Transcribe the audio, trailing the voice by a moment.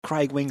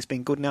Craig Wing's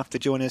been good enough to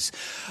join us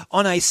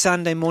on a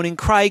Sunday morning.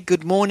 Craig,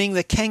 good morning.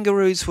 The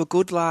Kangaroos were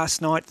good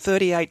last night,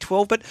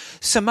 38-12, but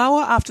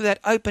Samoa, after that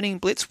opening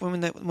blitz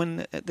when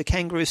the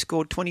Kangaroos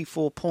scored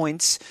 24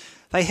 points,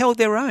 they held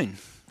their own.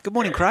 Good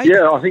morning, Craig.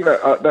 Yeah, I think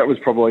that was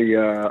probably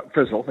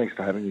first of all, thanks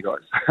for having you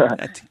guys.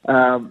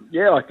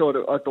 I thought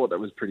that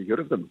was pretty good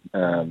of them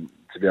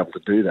to be able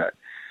to do that.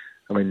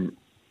 I mean,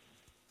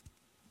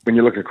 when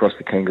you look across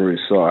the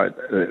Kangaroos side,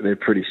 they're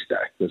pretty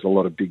stacked. There's a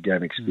lot of big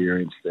game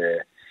experience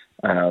there,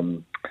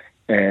 and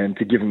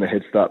to give them the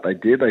head start they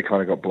did, they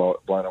kind of got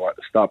blown away at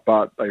the start,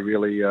 but they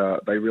really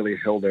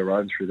held their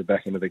own through the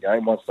back end of the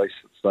game once they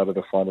started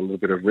to find a little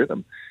bit of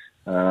rhythm.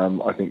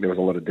 I think there was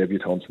a lot of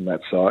debutants in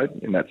that side,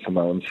 in that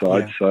Samoan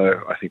side,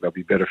 so I think they'll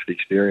be better for the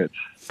experience.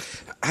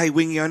 Hey,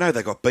 Wingy, I know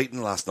they got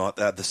beaten last night,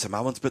 the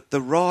Samoans, but the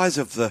rise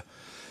of the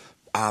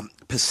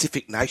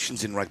Pacific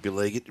nations in rugby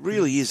league, it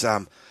really is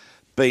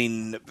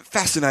been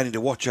fascinating to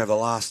watch over the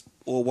last,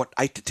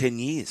 8 to 10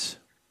 years.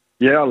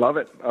 Yeah, I love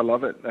it.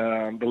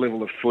 The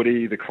level of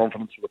footy, the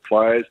confidence of the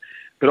players,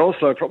 but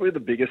also probably the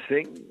biggest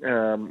thing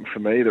for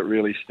me that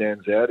really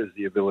stands out is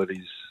the ability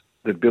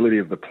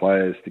of the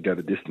players to go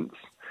the distance.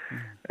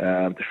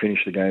 To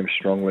finish the game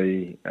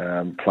strongly,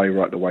 play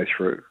right the way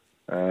through.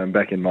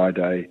 Back in my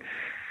day,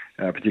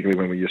 particularly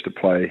when we used to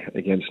play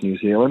against New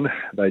Zealand,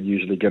 they'd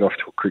usually get off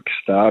to a quick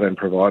start, and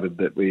provided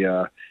we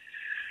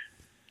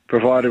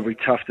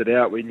toughed it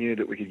out, we knew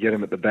that we could get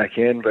them at the back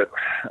end. But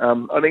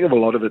I think a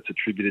lot of it's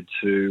attributed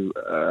to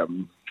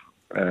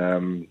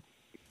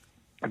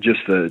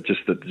just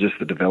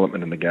the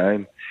development in the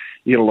game.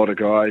 You get a lot of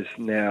guys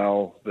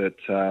now that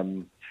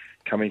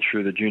coming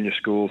through the junior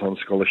schools on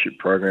scholarship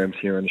programs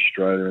here in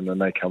Australia, and then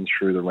they come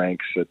through the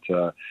ranks at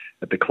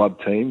the club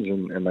teams,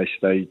 and they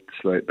stay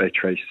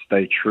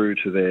true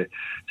to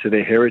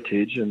their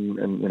heritage,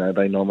 and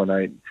they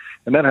nominate.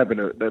 And that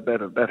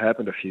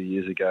happened a few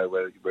years ago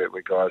where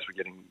guys were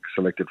getting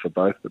selected for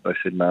both, but they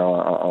said no,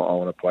 I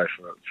want to play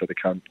for the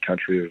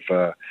country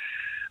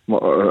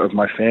of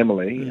my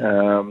family.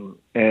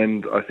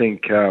 And I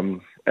think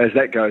as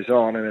that goes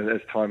on, and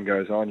as time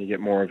goes on, you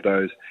get more of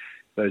those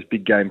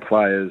big game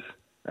players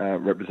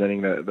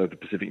representing the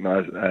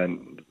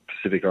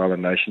Pacific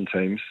Island nation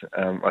teams.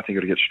 I think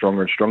it'll get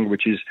stronger and stronger,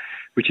 which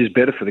is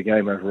better for the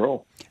game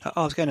overall.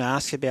 I was going to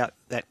ask about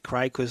that,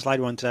 Craig, because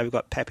later on today we've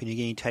got Papua New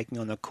Guinea taking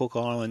on the Cook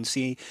Islands.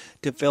 The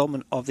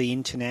development of the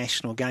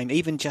international game,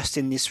 even just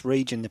in this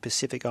region, the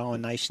Pacific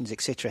Island nations,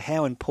 etc.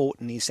 How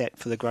important is that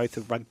for the growth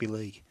of rugby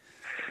league?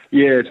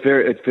 Yeah, it's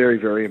very,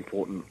 very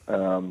important.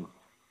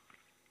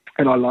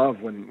 And I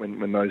love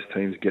when those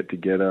teams get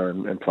together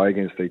and play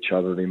against each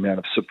other, the amount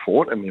of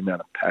support and the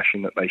amount of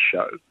passion that they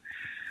show.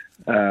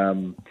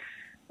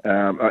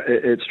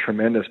 It's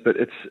tremendous, but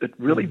it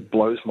really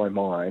blows my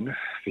mind,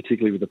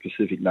 particularly with the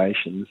Pacific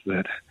nations,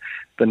 that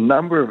the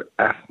number of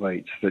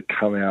athletes that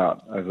come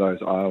out of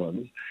those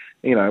islands.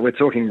 We're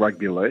talking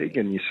rugby league,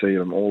 and you see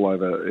them all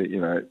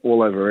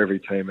over every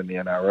team in the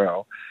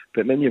NRL.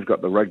 But then you've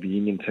got the rugby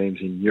union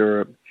teams in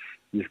Europe.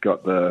 You've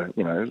got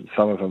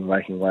some of them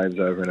making waves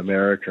over in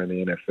America and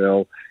the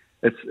NFL.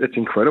 It's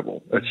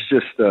incredible. It's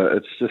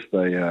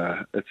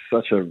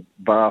such a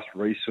vast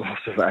resource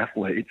of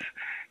athletes,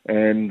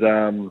 and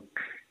the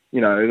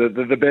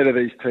better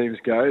these teams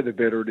go, the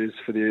better it is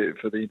for the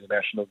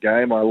international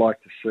game. I like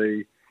to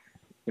see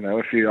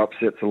a few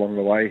upsets along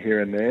the way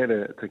here and there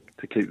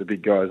to keep the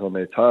big guys on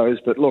their toes.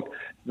 But look,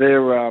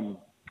 they're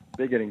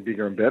getting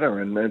bigger and better,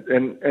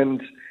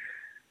 and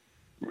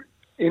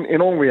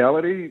in all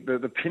reality,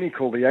 the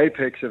pinnacle, the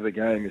apex of the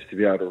game is to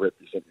be able to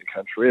represent your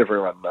country.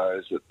 Everyone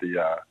knows that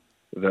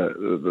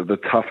the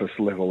toughest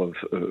level of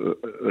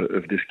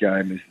this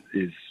game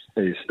is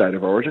state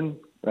of origin.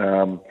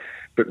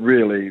 But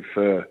really,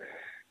 for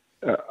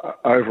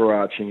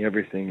overarching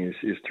everything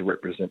is to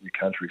represent your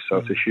country. So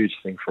it's a huge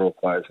thing for all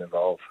players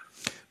involved.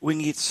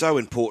 Wingy, it's so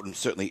important,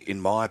 certainly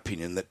in my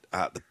opinion, that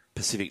the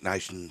Pacific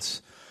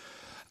nations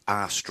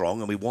are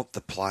strong, and we want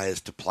the players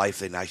to play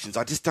for their nations.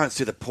 I just don't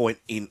see the point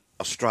in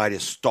Australia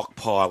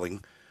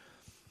stockpiling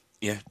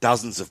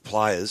dozens of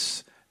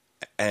players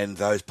and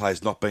those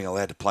players not being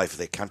allowed to play for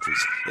their countries.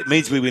 It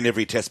means we win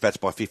every test match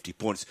by 50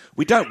 points.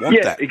 We don't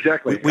want that.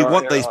 Exactly. We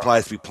want these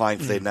players to be playing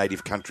for their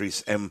native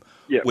countries and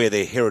where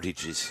their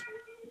heritage is.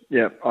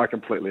 Yeah, I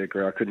completely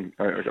agree. I couldn't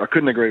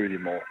agree with you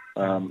more.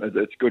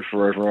 It's good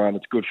for everyone.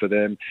 It's good for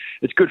them.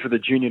 It's good for the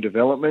junior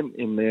development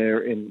in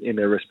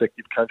their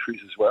respective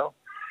countries as well.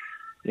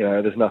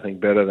 There's nothing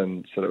better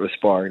than sort of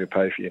aspiring to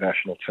play for your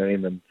national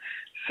team and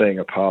seeing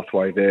a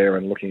pathway there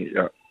and looking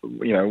at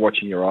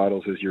watching your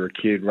idols as you're a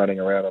kid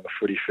running around on the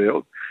footy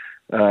field.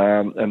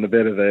 And the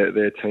better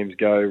their teams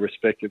go,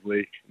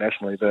 respectively,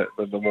 nationally, the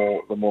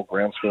more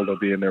groundswell there'll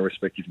be in their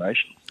respective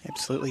nations.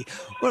 Absolutely.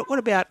 What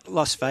about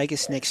Las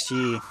Vegas next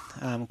year,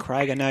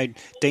 Craig? I know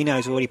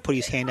Dino's already put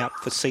his hand up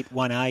for seat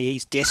 1A.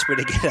 He's desperate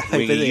to get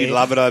over there. You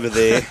love it over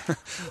there.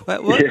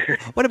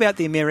 What about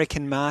the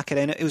American market?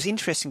 And it was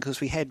interesting because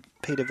we had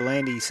Peter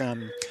V'landys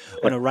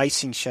on a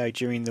racing show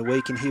during the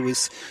week, and he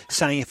was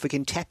saying if we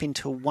can tap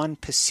into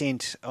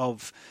 1%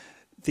 of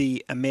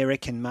the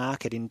American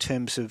market in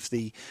terms of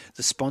the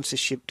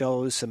sponsorship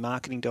dollars, the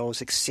marketing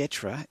dollars,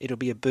 etc., it'll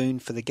be a boon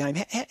for the game.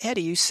 How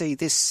do you see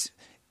this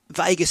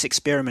Vegas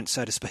experiment,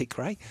 so to speak,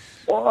 Craig?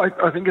 Well,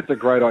 I think it's a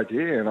great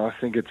idea, and I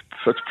think it's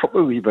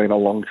probably been a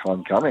long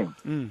time coming.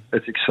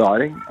 It's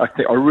exciting.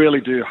 I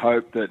really do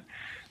hope that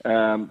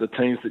the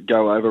teams that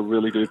go over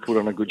really do put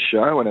on a good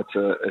show, and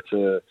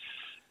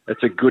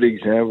it's a good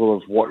example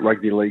of what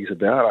rugby league's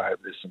about. I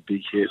hope there's some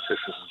big hits, there's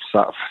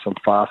some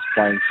fast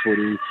playing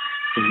footy.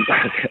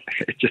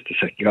 Just a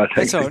second, guys.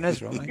 That's all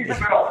right.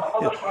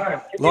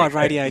 Yeah. Live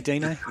radio,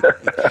 Dino.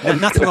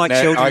 Nothing like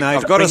children.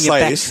 I've got to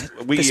say this,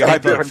 Wingy. I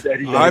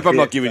hope I'm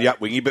not giving you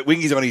up, Wingy, but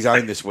Wingy's on his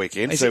own this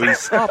weekend, so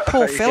he's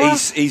poor fella.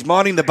 He's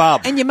minding the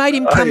bub. And you made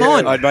him come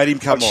on. I made him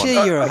come on. Gee,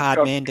 you're a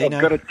hard man, Dino.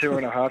 I've got a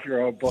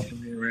 2.5-year-old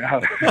bossing me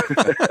around.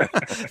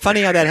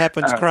 Funny how that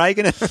happens, Craig.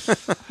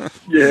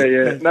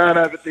 Yeah.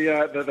 No, but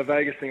the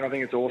Vegas thing, I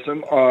think it's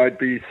awesome. I'd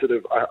be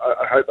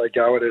I hope they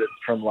go at it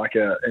from like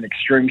an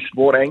extreme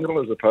sport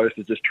angle, as opposed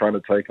to just trying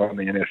to take on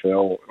the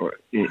NFL or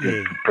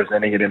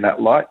presenting it in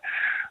that light.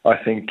 I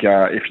think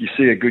if you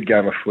see a good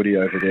game of footy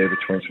over there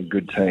between some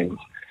good teams,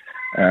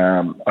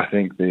 I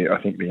think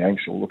the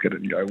Yanks will look at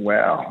it and go,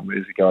 "Wow,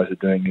 these guys are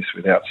doing this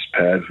without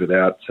pads,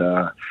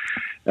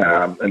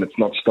 and it's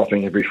not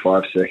stopping every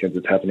 5 seconds.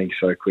 It's happening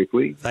so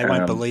quickly." They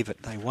won't believe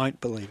it. They won't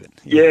believe it.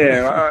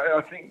 Yeah,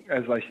 I think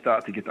as they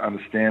start to get to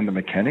understand the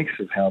mechanics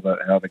of how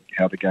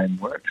the game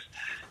works,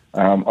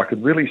 I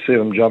could really see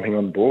them jumping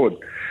on board.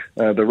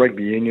 The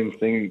rugby union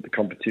thing, the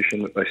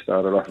competition that they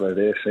started off over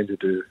there, seemed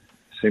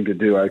to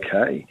do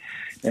okay,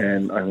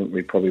 and I think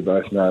we probably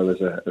both know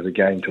as a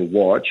game to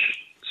watch,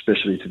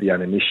 especially to the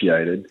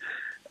uninitiated,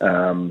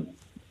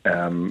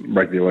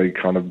 rugby league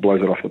kind of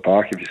blows it off the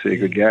park if you see a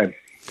good game.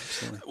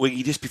 Well,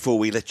 just before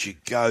we let you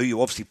go,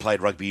 you obviously played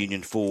rugby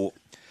union for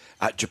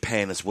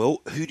Japan as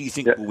well. Who do you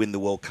think will win the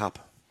World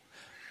Cup?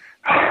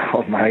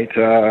 Oh, mate,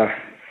 I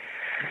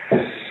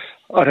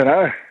don't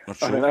know.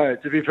 Sure. I don't know.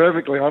 To be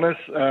perfectly honest,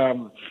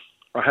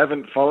 I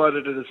haven't followed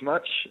it as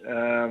much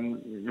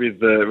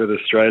with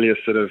Australia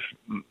sort of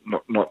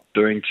not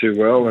doing too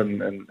well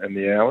and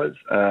the hours.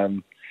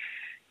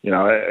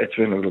 It's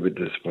been a little bit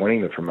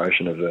disappointing, the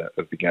promotion of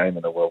the game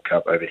and the World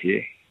Cup over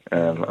here. I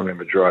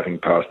remember driving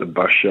past a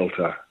bus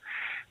shelter,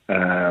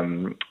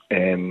 and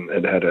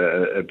it had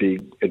a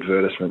big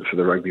advertisement for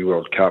the Rugby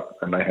World Cup,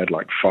 and they had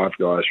like 5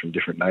 guys from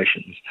different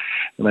nations,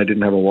 and they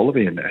didn't have a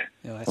wallaby in there.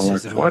 Oh, I'm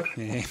like, what?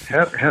 Yeah.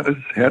 How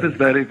does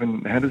that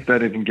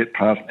even get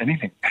past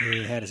anything?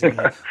 Yeah, how does it?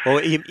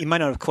 Well, you may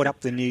not have caught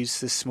up the news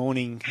this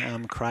morning,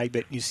 Craig,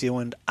 but New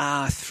Zealand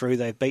are through.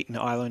 They've beaten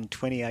Ireland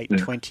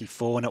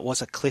 28-24, and it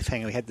was a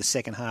cliffhanger. We had the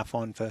second half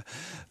on for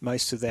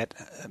most of that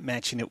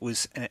match, and it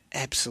was an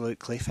absolute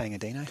cliffhanger,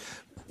 Dino.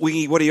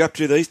 Wingy, what are you up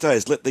to these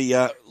days? Let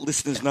the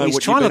listeners know what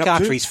you've been up to. He's trying to look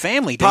after his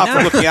family, Dino. Apart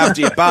from looking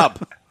after your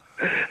bub.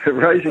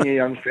 Raising a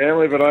young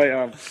family, but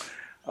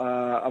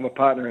I'm a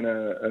partner in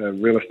a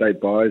real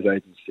estate buyers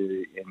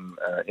agency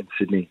in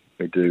Sydney.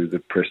 We do the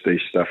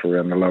prestige stuff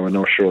around the lower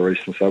North Shore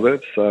eastern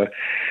suburbs, so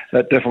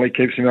that definitely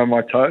keeps me on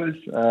my toes.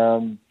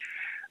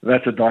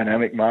 That's a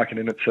dynamic market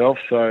in itself,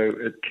 so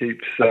it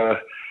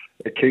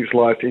keeps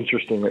life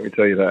interesting, let me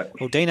tell you that.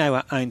 Well,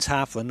 Dino owns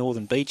half of the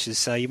Northern Beaches,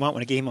 so you might want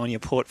to get him on your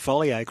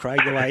portfolio, Craig,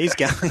 the way he's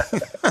going.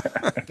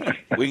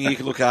 Wingy, you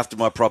can look after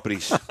my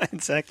properties.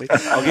 Exactly.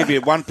 I'll give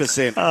you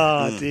 1%.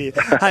 Oh, dear.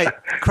 Hey,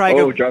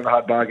 Craig. Drive a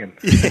hard bargain.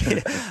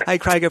 Yeah. Hey,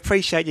 Craig, I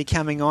appreciate you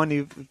coming on.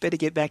 You better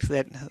get back to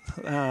that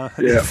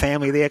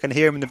family there. I can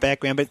hear him in the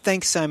background. But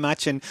thanks so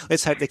much, and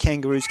let's hope the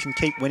Kangaroos can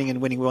keep winning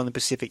and winning well in the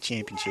Pacific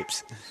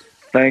Championships.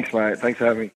 Thanks, mate. Thanks for having me.